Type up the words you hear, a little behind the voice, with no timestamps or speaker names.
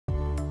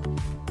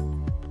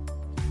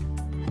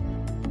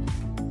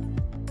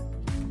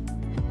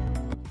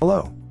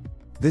Hello.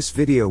 This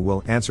video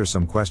will answer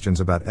some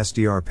questions about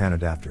SDR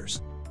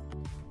padanapters.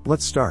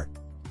 Let's start.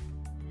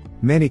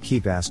 Many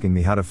keep asking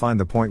me how to find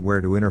the point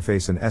where to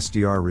interface an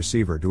SDR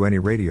receiver to any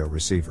radio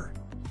receiver.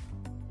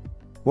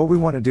 What we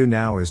want to do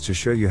now is to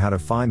show you how to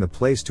find the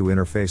place to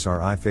interface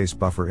our iFace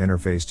buffer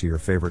interface to your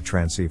favorite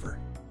transceiver.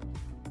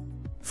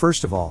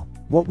 First of all,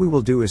 what we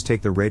will do is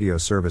take the radio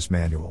service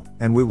manual,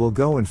 and we will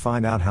go and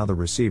find out how the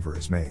receiver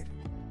is made.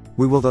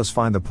 We will thus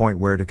find the point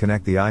where to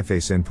connect the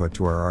iFace input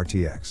to our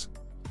RTX.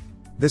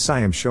 This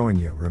I am showing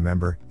you,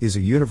 remember, is a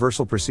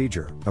universal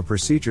procedure, a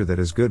procedure that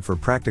is good for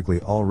practically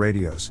all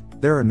radios.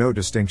 There are no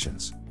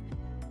distinctions.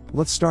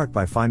 Let's start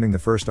by finding the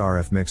first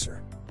RF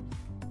mixer.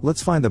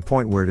 Let's find the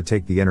point where to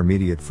take the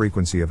intermediate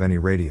frequency of any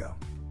radio.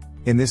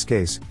 In this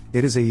case,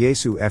 it is a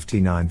Yaesu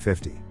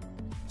FT950.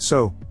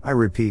 So, I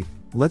repeat,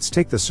 let's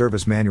take the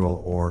service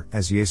manual, or,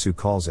 as Yaesu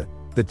calls it,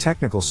 the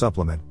technical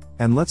supplement,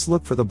 and let's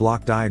look for the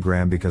block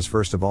diagram because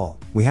first of all,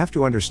 we have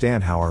to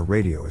understand how our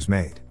radio is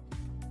made.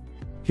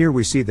 Here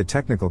we see the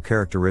technical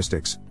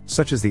characteristics,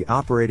 such as the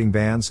operating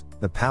bands,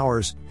 the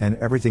powers, and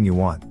everything you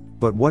want,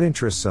 but what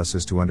interests us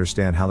is to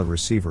understand how the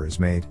receiver is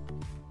made.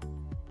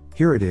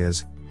 Here it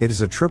is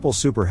a triple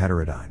super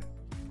heterodyne.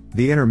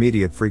 The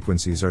intermediate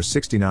frequencies are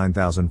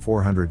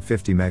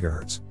 69,450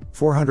 MHz,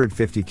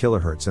 450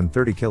 kHz and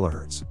 30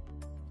 kHz.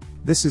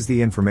 This is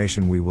the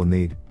information we will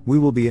need. We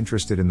will be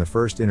interested in the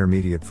first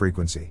intermediate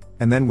frequency,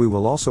 and then we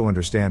will also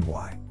understand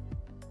why.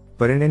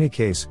 But in any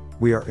case,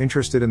 we are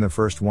interested in the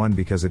first one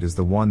because it is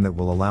the one that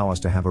will allow us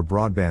to have a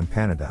broadband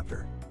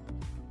padanapter.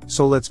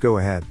 So let's go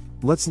ahead,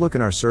 let's look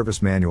in our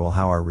service manual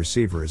how our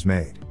receiver is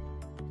made.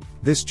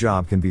 This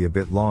job can be a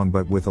bit long,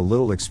 but with a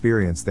little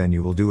experience then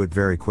you will do it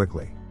very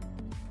quickly.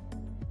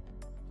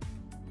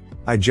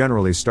 I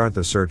generally start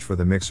the search for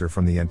the mixer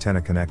from the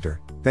antenna connector,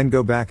 then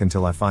go back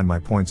until I find my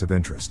points of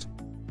interest.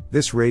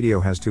 This radio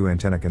has two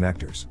antenna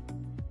connectors.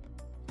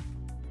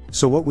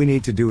 So what we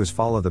need to do is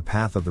follow the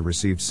path of the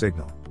received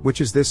signal,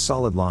 which is this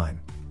solid line,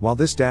 while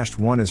this dashed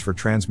one is for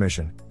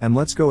transmission, and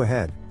let's go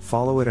ahead,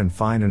 follow it and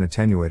find an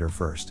attenuator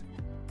first.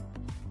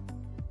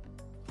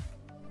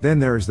 Then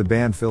there is the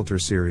band filter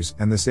series,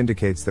 and this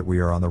indicates that we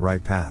are on the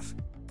right path.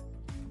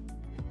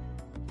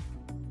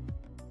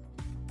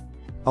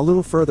 A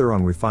little further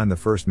on we find the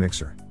first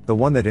mixer, the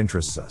one that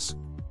interests us.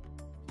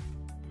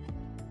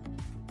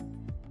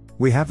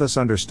 We have thus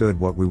understood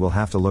what we will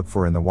have to look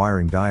for in the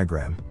wiring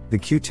diagram, the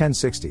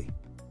Q1060.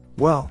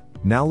 Well,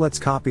 now let's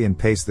copy and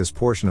paste this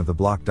portion of the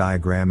block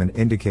diagram and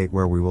indicate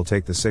where we will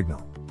take the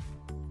signal.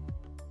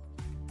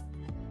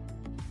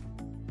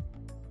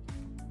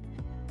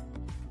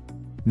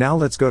 Now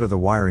let's go to the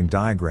wiring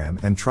diagram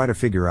and try to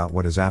figure out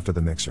what is after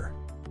the mixer.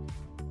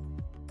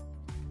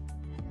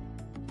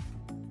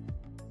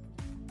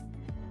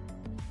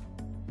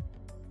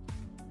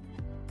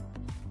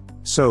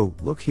 So,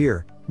 look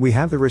here, we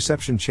have the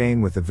reception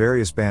chain with the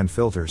various band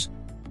filters.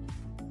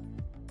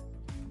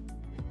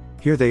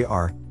 Here they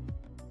are.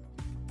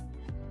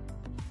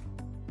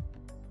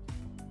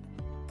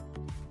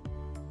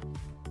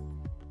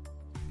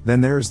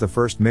 Then there is the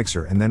first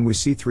mixer, and then we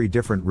see three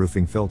different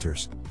roofing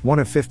filters, one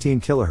of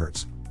 15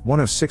 kHz, one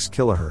of 6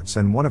 kHz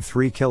and one of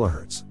 3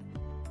 kHz.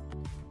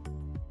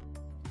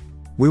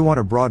 We want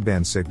a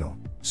broadband signal,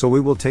 so we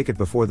will take it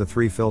before the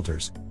three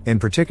filters, in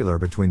particular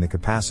between the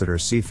capacitor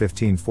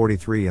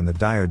C1543 and the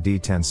diode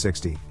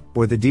D1060,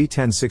 or the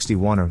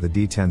D1061 or the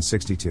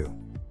D1062.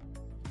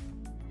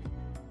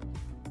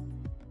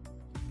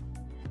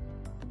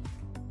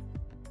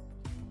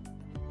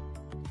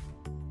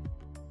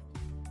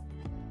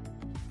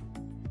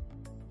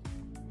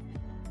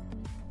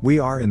 We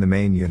are in the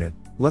main unit,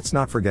 let's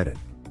not forget it.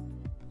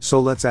 So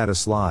let's add a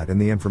slide and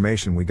the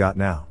information we got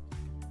now.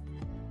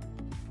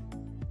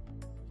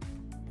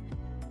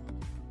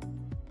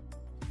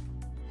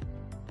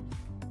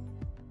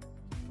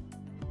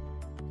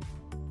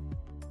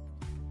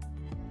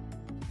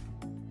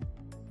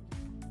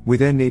 We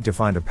then need to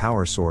find a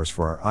power source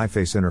for our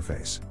iFace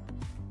interface.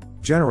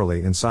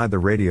 Generally inside the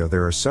radio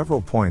there are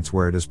several points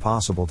where it is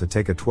possible to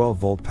take a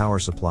 12-volt power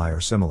supply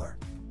or similar.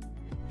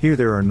 Here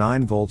there are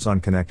 9 volts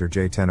on connector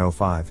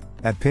J1005,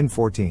 at pin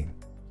 14.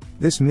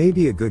 This may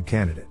be a good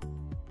candidate.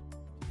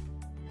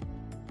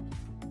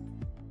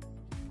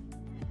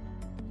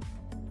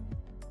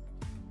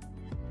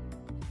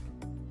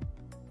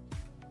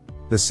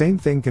 The same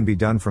thing can be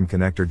done from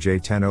connector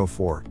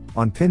J1004,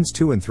 on pins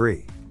 2 and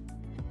 3.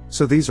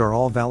 So these are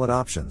all valid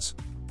options.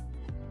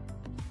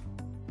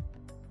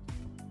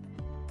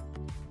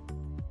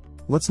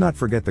 Let's not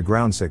forget the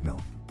ground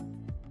signal.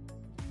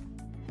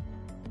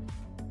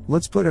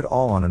 Let's put it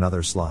all on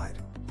another slide.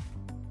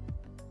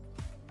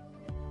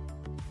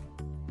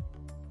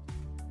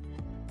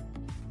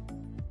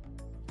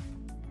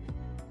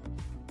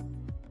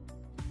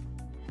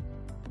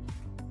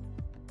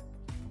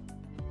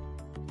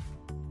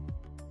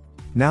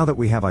 Now that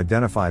we have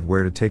identified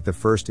where to take the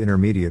first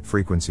intermediate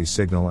frequency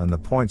signal and the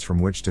points from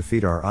which to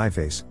feed our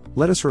iFace,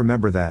 let us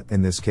remember that,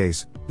 in this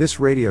case, this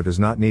radio does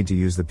not need to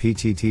use the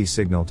PTT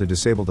signal to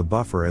disable the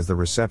buffer as the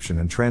reception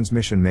and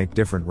transmission make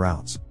different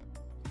routes.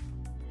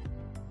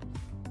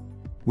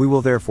 we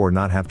will therefore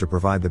not have to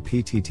provide the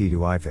PTT to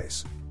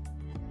iFace.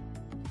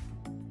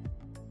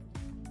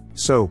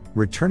 So,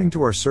 returning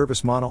to our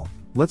service model,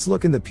 let's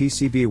look in the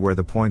PCB where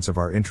the points of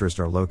our interest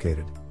are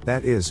located,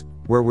 that is,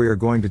 where we are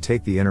going to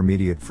take the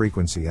intermediate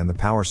frequency and the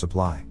power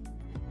supply.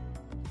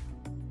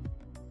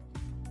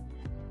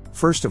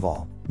 First of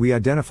all, we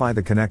identify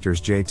the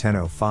connectors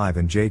J1005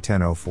 and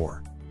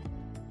J1004.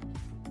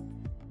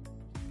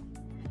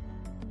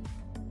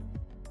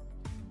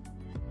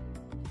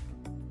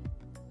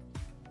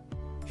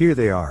 Here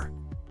they are.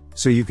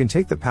 So you can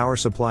take the power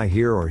supply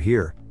here or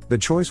here, the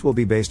choice will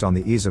be based on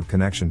the ease of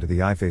connection to the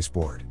iFace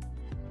board.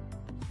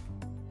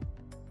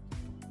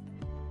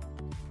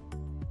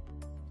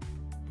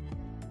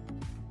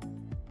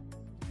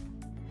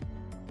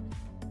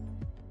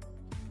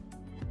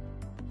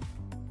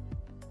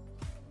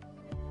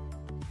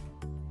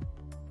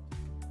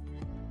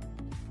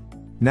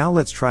 Now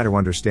let's try to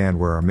understand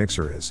where our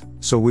mixer is,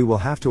 so we will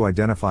have to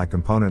identify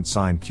component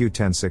sign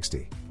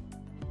Q1060.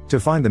 To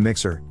find the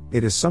mixer,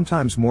 it is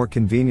sometimes more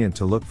convenient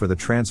to look for the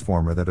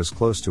transformer that is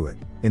close to it,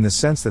 in the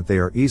sense that they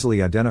are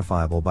easily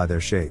identifiable by their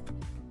shape.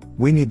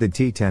 We need the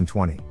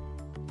T1020.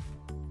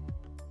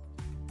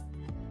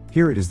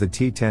 Here it is, the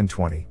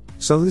T1020,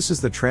 so this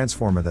is the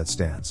transformer that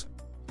stands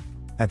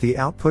at the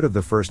output of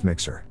the first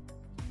mixer.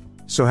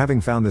 So having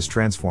found this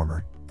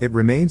transformer, it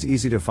remains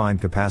easy to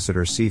find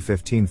capacitor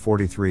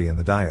C1543 and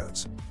the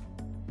diodes.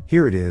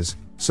 Here it is,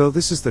 so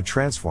this is the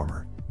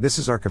transformer, this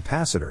is our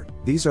capacitor,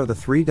 these are the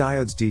three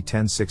diodes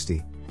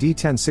D1060,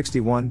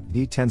 D1061,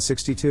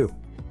 D1062.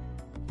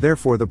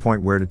 Therefore the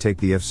point where to take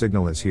the if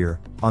signal is here,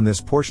 on this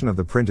portion of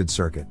the printed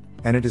circuit,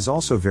 and it is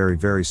also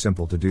very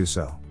simple to do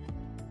so.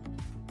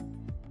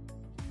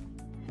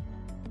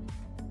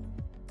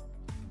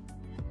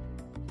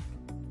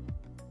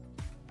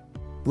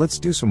 Let's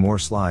do some more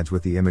slides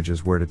with the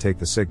images where to take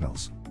the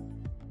signals.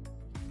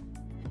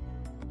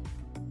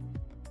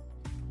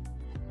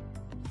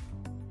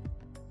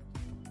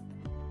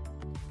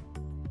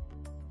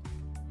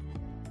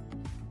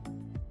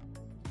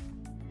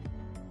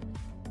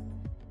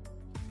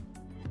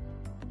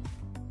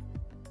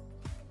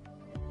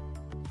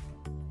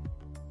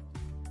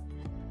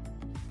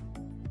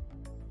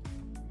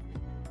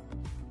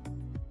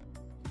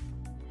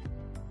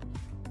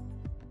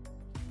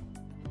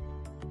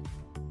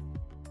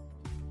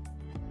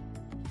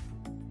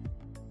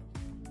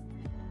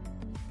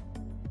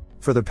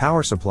 For the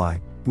power supply,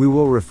 we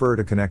will refer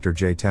to connector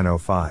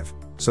J1005,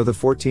 so the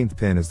 14th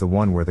pin is the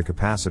one where the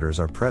capacitors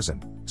are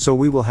present, so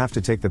we will have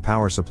to take the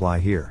power supply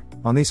here,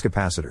 on these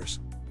capacitors.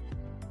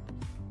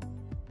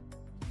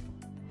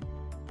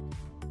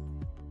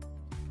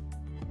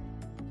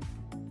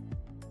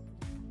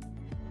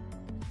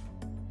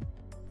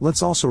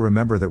 Let's also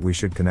remember that we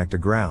should connect a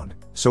ground,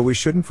 so we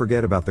shouldn't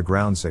forget about the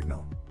ground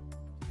signal.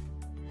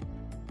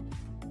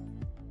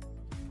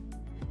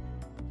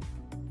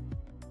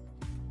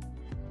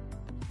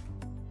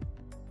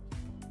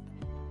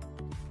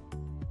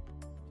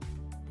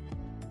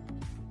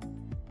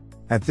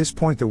 At this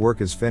point the work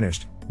is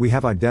finished, we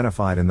have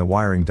identified in the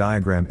wiring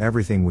diagram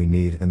everything we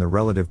need and the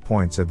relative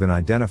points have been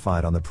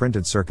identified on the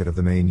printed circuit of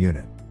the main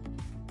unit.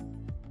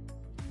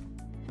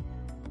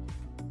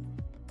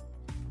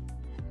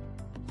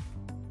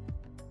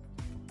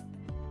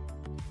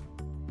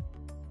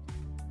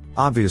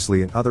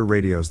 Obviously in other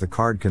radios the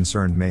card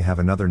concerned may have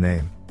another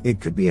name, it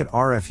could be an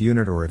RF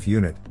unit or if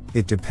unit,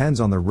 it depends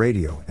on the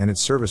radio and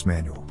its service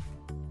manual.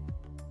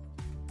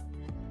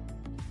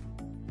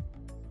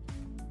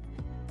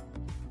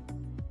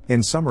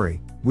 In summary,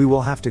 we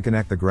will have to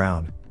connect the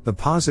ground, the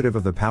positive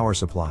of the power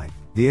supply,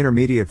 the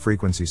intermediate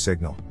frequency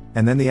signal,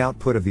 and then the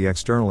output of the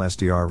external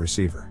SDR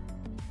receiver.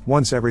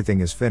 Once everything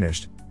is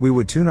finished, we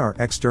would tune our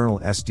external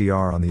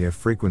SDR on the if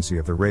frequency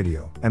of the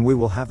radio, and we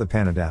will have the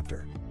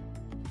padanapter.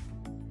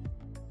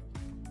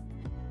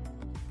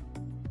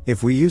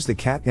 If we use the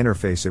CAT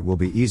interface it will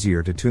be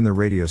easier to tune the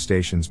radio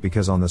stations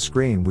because on the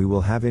screen we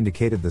will have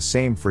indicated the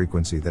same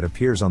frequency that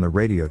appears on the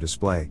radio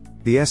display.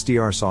 The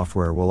SDR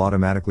software will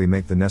automatically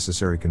make the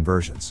necessary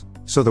conversions.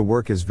 So the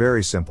work is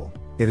very simple,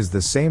 it is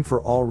the same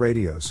for all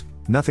radios,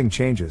 nothing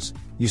changes,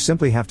 you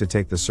simply have to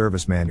take the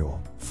service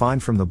manual,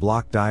 find from the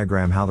block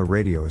diagram how the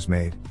radio is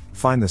made,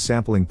 find the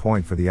sampling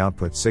point for the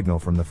output signal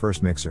from the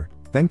first mixer,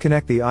 then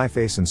connect the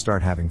iFace and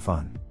start having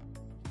fun.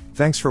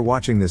 Thanks for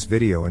watching this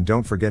video and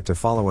don't forget to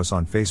follow us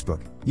on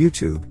Facebook,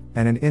 YouTube,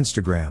 and on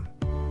Instagram.